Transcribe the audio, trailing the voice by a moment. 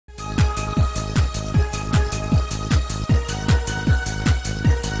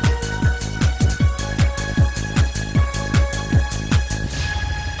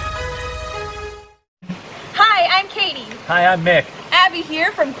Hi, I'm Mick. Abby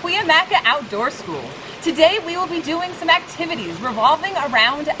here from Cuyamaca Outdoor School. Today we will be doing some activities revolving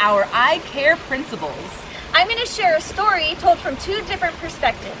around our ICARE principles. I'm going to share a story told from two different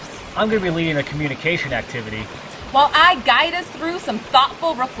perspectives. I'm going to be leading a communication activity. While I guide us through some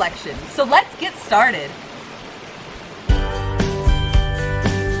thoughtful reflection. So let's get started.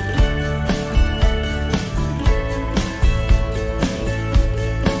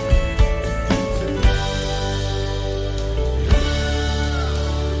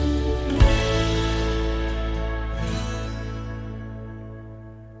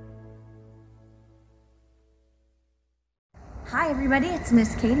 Hi everybody, it's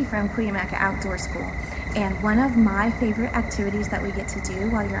Miss Katie from Cuyamaca Outdoor School, and one of my favorite activities that we get to do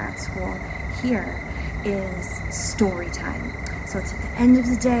while you're at school here is story time. So it's at the end of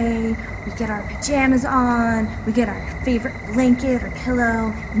the day, we get our pajamas on, we get our favorite blanket or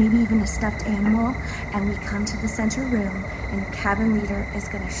pillow, maybe even a stuffed animal, and we come to the center room and your cabin leader is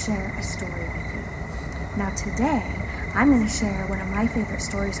going to share a story with you. Now today, I'm going to share one of my favorite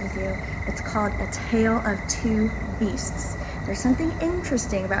stories with you. It's called A Tale of Two Beasts. There's something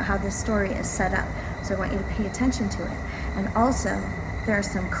interesting about how this story is set up, so I want you to pay attention to it. And also, there are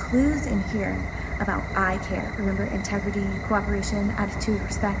some clues in here about ICARE. Remember, integrity, cooperation, attitude,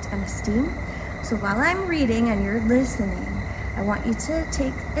 respect, and esteem? So while I'm reading and you're listening, I want you to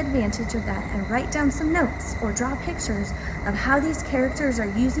take advantage of that and write down some notes or draw pictures of how these characters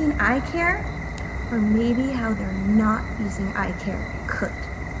are using ICARE, or maybe how they're not using ICARE. Could.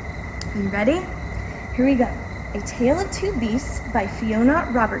 Are you ready? Here we go. A Tale of Two Beasts by Fiona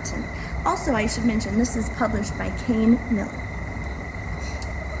Robertson. Also, I should mention, this is published by Kane Miller.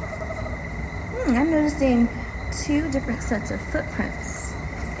 I'm noticing two different sets of footprints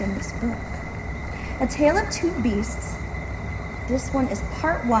in this book. A Tale of Two Beasts. This one is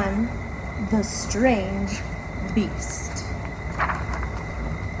part 1, The Strange Beast.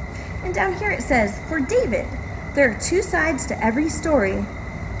 And down here it says, for David, there are two sides to every story,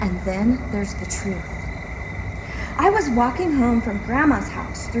 and then there's the truth. I was walking home from Grandma's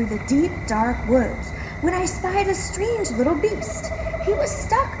house through the deep, dark woods when I spied a strange little beast. He was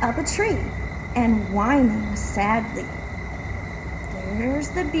stuck up a tree and whining sadly. There's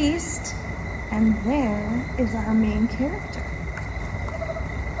the beast, and there is our main character.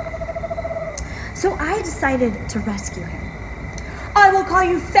 So I decided to rescue him. I will call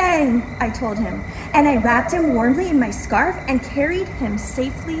you Fang, I told him, and I wrapped him warmly in my scarf and carried him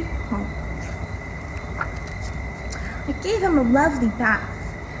safely home. I gave him a lovely bath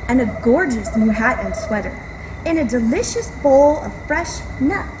and a gorgeous new hat and sweater in a delicious bowl of fresh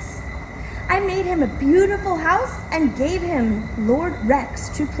nuts. I made him a beautiful house and gave him Lord Rex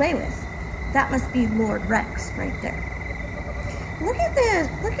to play with. That must be Lord Rex right there. Look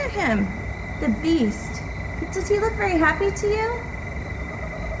at him, the beast. Does he look very happy to you?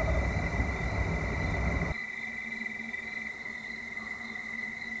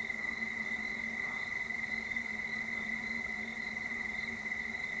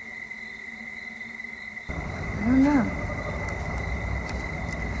 I don't know.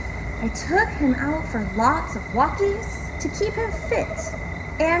 I took him out for lots of walkies to keep him fit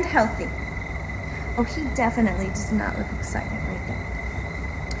and healthy. Oh, he definitely does not look excited right there.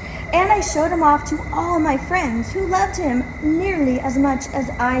 And I showed him off to all my friends who loved him nearly as much as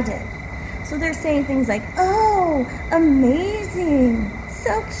I did. So they're saying things like, oh, amazing,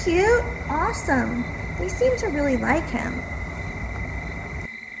 so cute, awesome. They seem to really like him.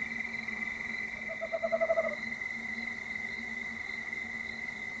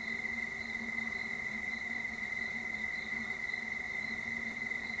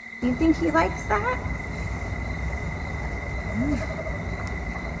 Do you think he likes that?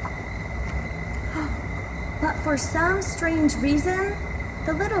 But for some strange reason,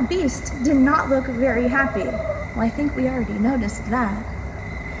 the little beast did not look very happy. Well, I think we already noticed that.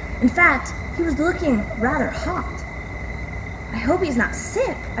 In fact, he was looking rather hot. I hope he's not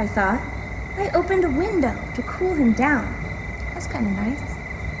sick, I thought. I opened a window to cool him down. That's kind of nice.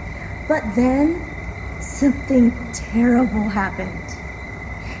 But then, something terrible happened.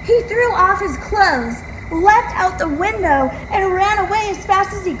 He threw off his clothes, leapt out the window, and ran away as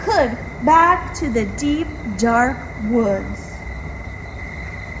fast as he could, back to the deep, dark woods.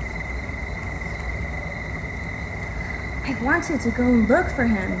 I wanted to go and look for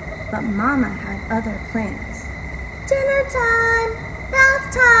him, but Mama had other plans. Dinner time,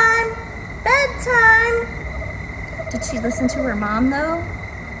 bath time, bedtime. Did she listen to her mom, though?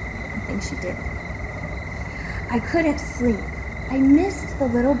 I think she did. I couldn't sleep. I missed the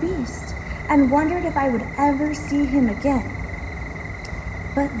little beast and wondered if I would ever see him again.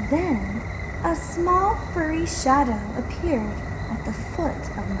 But then a small furry shadow appeared at the foot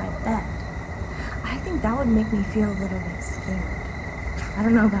of my bed. I think that would make me feel a little bit scared. I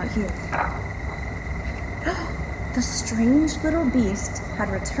don't know about you. The strange little beast had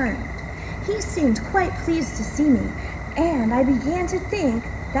returned. He seemed quite pleased to see me, and I began to think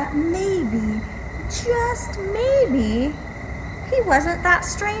that maybe, just maybe, he wasn't that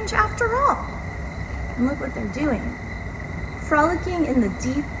strange after all. And look what they're doing. Frolicking in the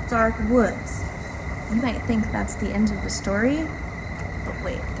deep, dark woods. You might think that's the end of the story, but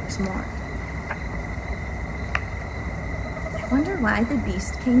wait, there's more. I wonder why the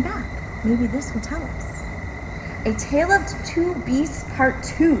beast came back. Maybe this will tell us. A Tale of Two Beasts Part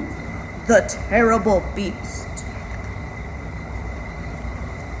 2, The Terrible Beast.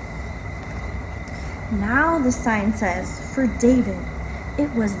 Now the sign says, for David, it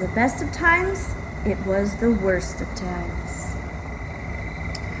was the best of times, it was the worst of times.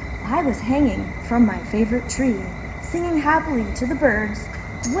 I was hanging from my favorite tree, singing happily to the birds,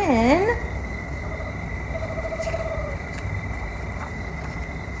 when...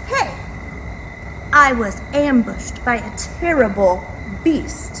 Hey! I was ambushed by a terrible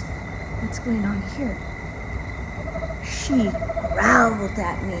beast. What's going on here? She growled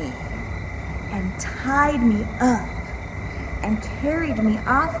at me and tied me up and carried me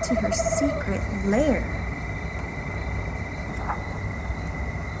off to her secret lair.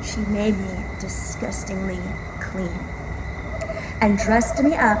 She made me disgustingly clean and dressed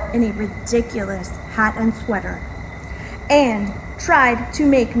me up in a ridiculous hat and sweater and tried to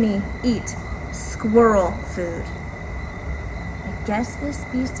make me eat squirrel food. I guess this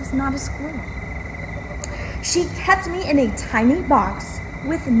beast is not a squirrel. She kept me in a tiny box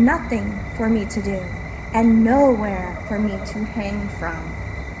with nothing for me to do and nowhere for me to hang from.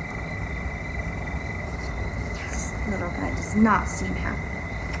 This little guy does not seem happy.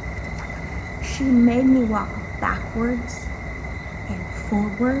 She made me walk backwards and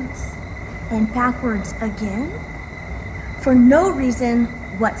forwards and backwards again for no reason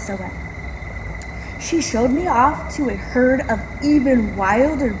whatsoever. She showed me off to a herd of even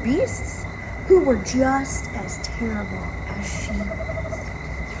wilder beasts who were just as terrible as she was.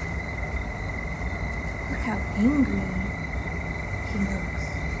 Look how angry he looks.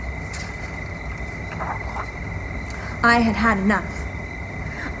 I had had enough.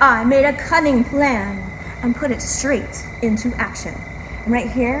 I made a cunning plan and put it straight into action. And right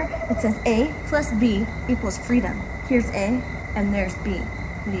here, it says A plus B equals freedom. Here's A, and there's B.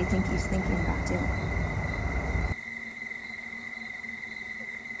 What do you think he's thinking about doing?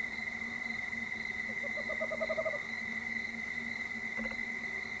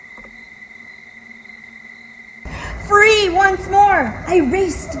 Free once more! I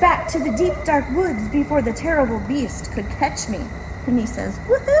raced back to the deep, dark woods before the terrible beast could catch me. And he says,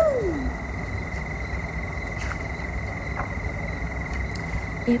 woohoo!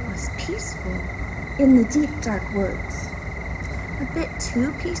 It was peaceful in the deep, dark woods. A bit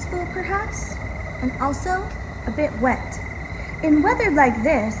too peaceful, perhaps, and also a bit wet. In weather like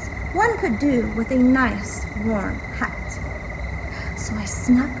this, one could do with a nice, warm hat. So I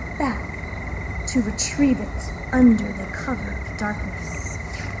snuck back to retrieve it under the cover of darkness.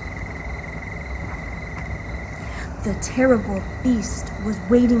 The terrible beast was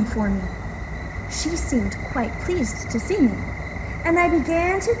waiting for me. She seemed quite pleased to see me, and I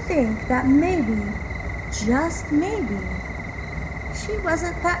began to think that maybe, just maybe, she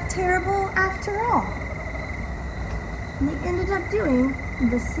wasn't that terrible after all. And they ended up doing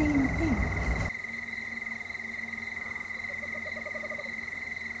the same thing.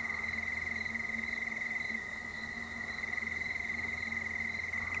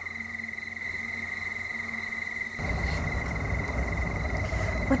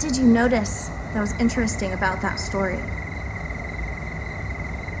 What did you notice that was interesting about that story?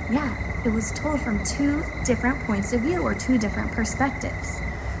 Yeah, it was told from two different points of view or two different perspectives.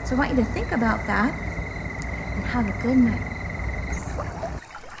 So I want you to think about that and have a good night.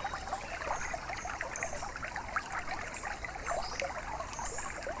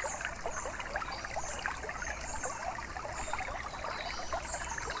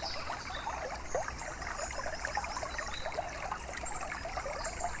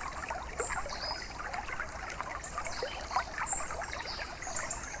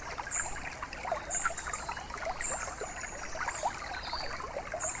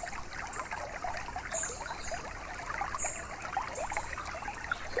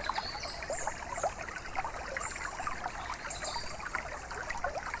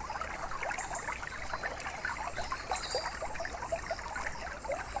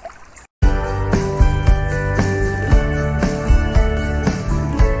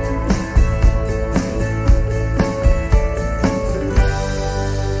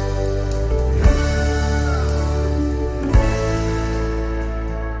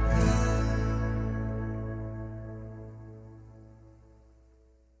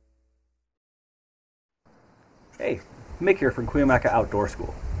 Mick here from Cuyamaca Outdoor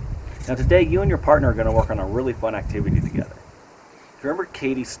School. Now today you and your partner are going to work on a really fun activity together. Remember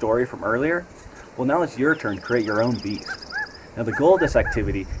Katie's story from earlier? Well, now it's your turn to create your own beast. Now the goal of this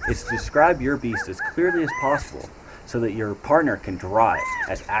activity is to describe your beast as clearly as possible so that your partner can draw it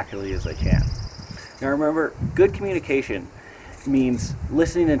as accurately as they can. Now remember, good communication means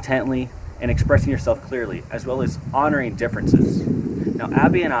listening intently and expressing yourself clearly, as well as honoring differences. Now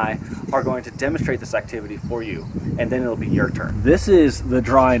Abby and I are going to demonstrate this activity for you, and then it'll be your turn. This is the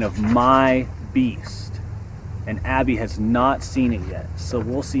drawing of my beast, and Abby has not seen it yet, so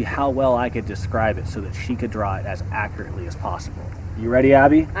we'll see how well I could describe it so that she could draw it as accurately as possible. You ready,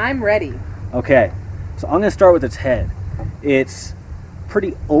 Abby? I'm ready. Okay, so I'm going to start with its head. It's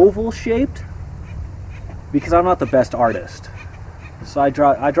pretty oval shaped because I'm not the best artist. So I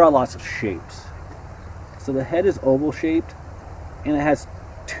draw lots of shapes. So the head is oval shaped, and it has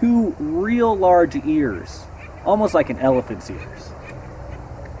two real large ears, almost like an elephant's ears.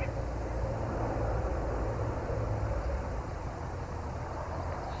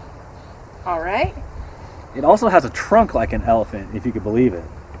 All right. It also has a trunk like an elephant, if you could believe it.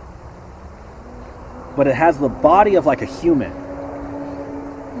 But it has the body of like a human.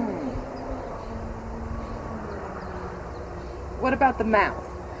 What about the mouth?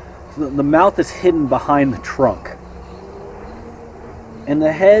 The mouth is hidden behind the trunk. And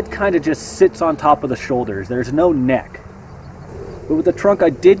the head kind of just sits on top of the shoulders. There's no neck. But with the trunk, I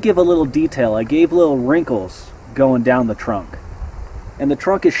did give a little detail. I gave little wrinkles going down the trunk. And the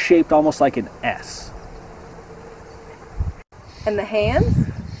trunk is shaped almost like an S. And the hands?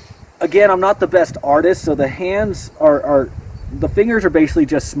 Again, I'm not the best artist, so the hands are the fingers are basically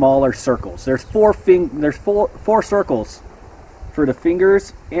just smaller circles. There's four circles for the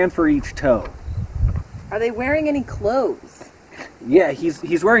fingers and for each toe. Are they wearing any clothes? Yeah,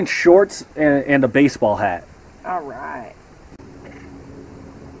 he's wearing shorts and a baseball hat. All right.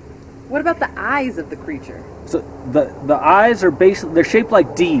 What about the eyes of the creature? So the eyes are basically, they're shaped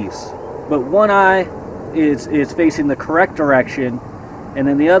like D's, but one eye is facing the correct direction, and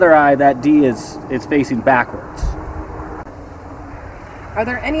then the other eye, that D is facing backwards. Are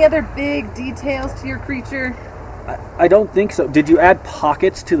there any other big details to your creature? I don't think so. Did you add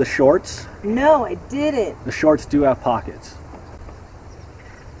pockets to the shorts? No, I didn't. The shorts do have pockets.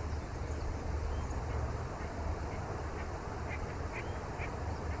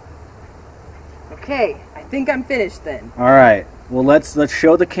 Okay, I think I'm finished then. All right. Well, let's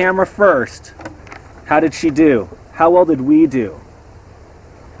show the camera first. How did she do? How well did we do?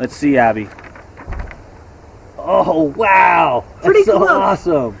 Let's see, Abby. Oh, wow! That's so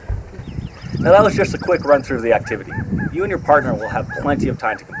awesome. Now that was just a quick run through of the activity. You and your partner will have plenty of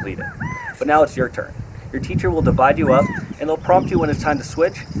time to complete it. But now it's your turn. Your teacher will divide you up, and they'll prompt you when it's time to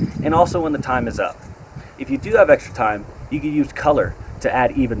switch, and also when the time is up. If you do have extra time, you can use color to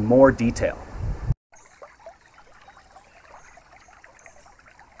add even more detail.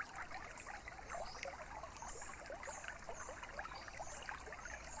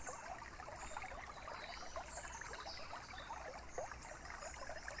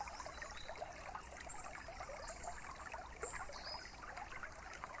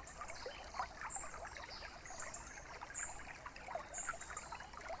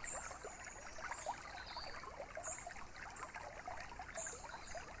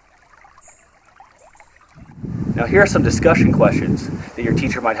 Now here are some discussion questions that your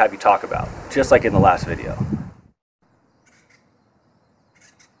teacher might have you talk about, just like in the last video.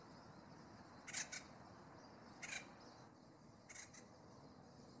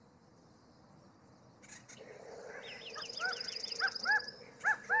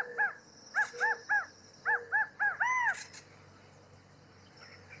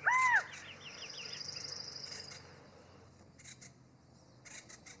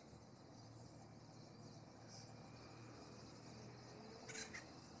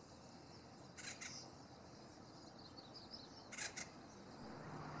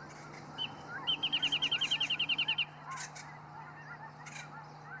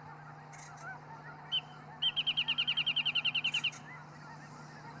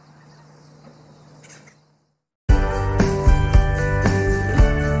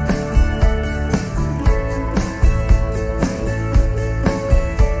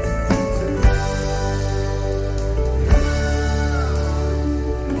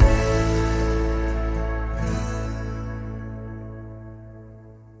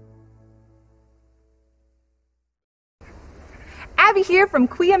 Abby here from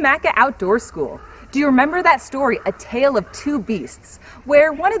Cuyamaca Outdoor School. Do you remember that story, A Tale of Two Beasts,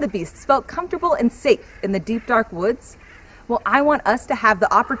 where one of the beasts felt comfortable and safe in the deep dark woods? Well, I want us to have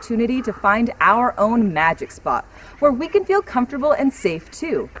the opportunity to find our own magic spot where we can feel comfortable and safe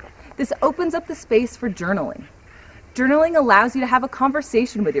too. This opens up the space for journaling. Journaling allows you to have a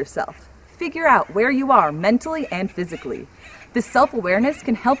conversation with yourself. Figure out where you are mentally and physically. This self-awareness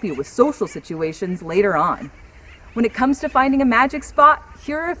can help you with social situations later on. When it comes to finding a magic spot,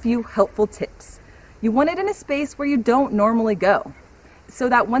 here are a few helpful tips. You want it in a space where you don't normally go, so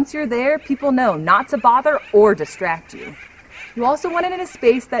that once you're there, people know not to bother or distract you. You also want it in a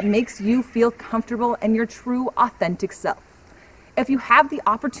space that makes you feel comfortable and your true, authentic self. If you have the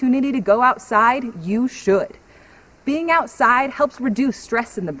opportunity to go outside, you should. Being outside helps reduce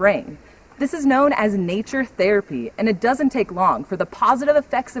stress in the brain. This is known as nature therapy, and it doesn't take long for the positive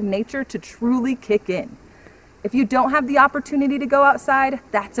effects of nature to truly kick in. If you don't have the opportunity to go outside,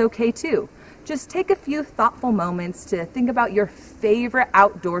 that's okay too. Just take a few thoughtful moments to think about your favorite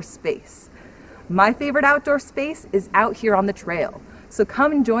outdoor space. My favorite outdoor space is out here on the trail, so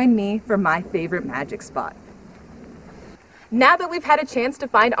come and join me for my favorite magic spot. Now that we've had a chance to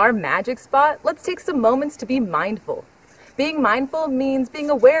find our magic spot, let's take some moments to be mindful. Being mindful means being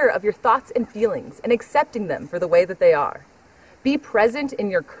aware of your thoughts and feelings and accepting them for the way that they are. Be present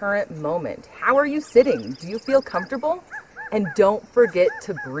in your current moment. How are you sitting? Do you feel comfortable? And don't forget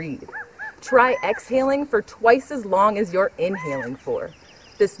to breathe. Try exhaling for twice as long as you're inhaling for.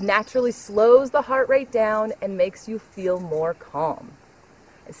 This naturally slows the heart rate down and makes you feel more calm.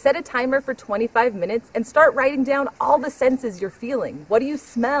 Set a timer for 25 minutes and start writing down all the senses you're feeling. What do you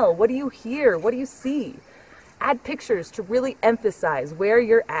smell? What do you hear? What do you see? Add pictures to really emphasize where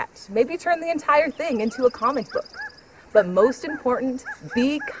you're at. Maybe turn the entire thing into a comic book. But most important,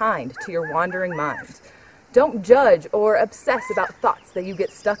 be kind to your wandering mind. Don't judge or obsess about thoughts that you get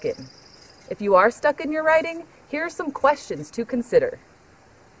stuck in. If you are stuck in your writing, here are some questions to consider.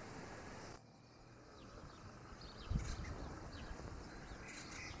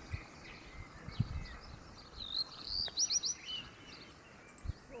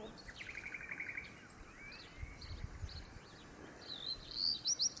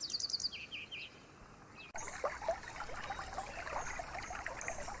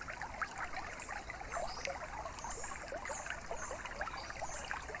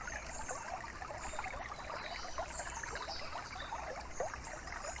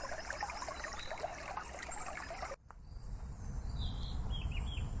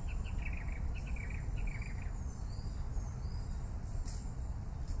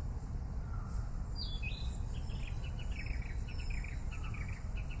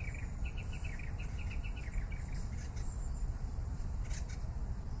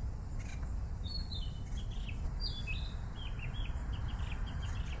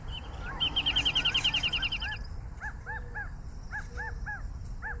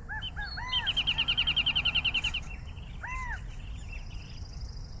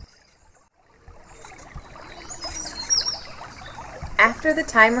 After the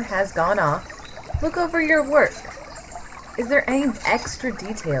timer has gone off, look over your work. Is there any extra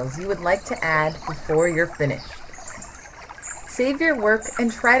details you would like to add before you're finished? Save your work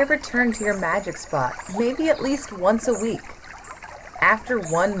and try to return to your magic spot, maybe at least once a week. After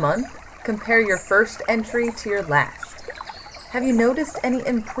 1 month, compare your first entry to your last. Have you noticed any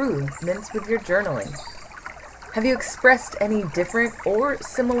improvements with your journaling? Have you expressed any different or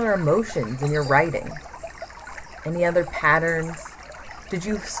similar emotions in your writing? Any other patterns? Did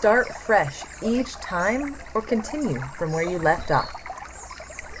you start fresh each time or continue from where you left off?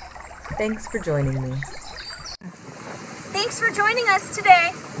 Thanks for joining me. Thanks for joining us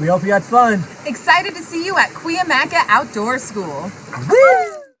today. We hope you had fun. Excited to see you at Cuyamaca Outdoor School. Woo!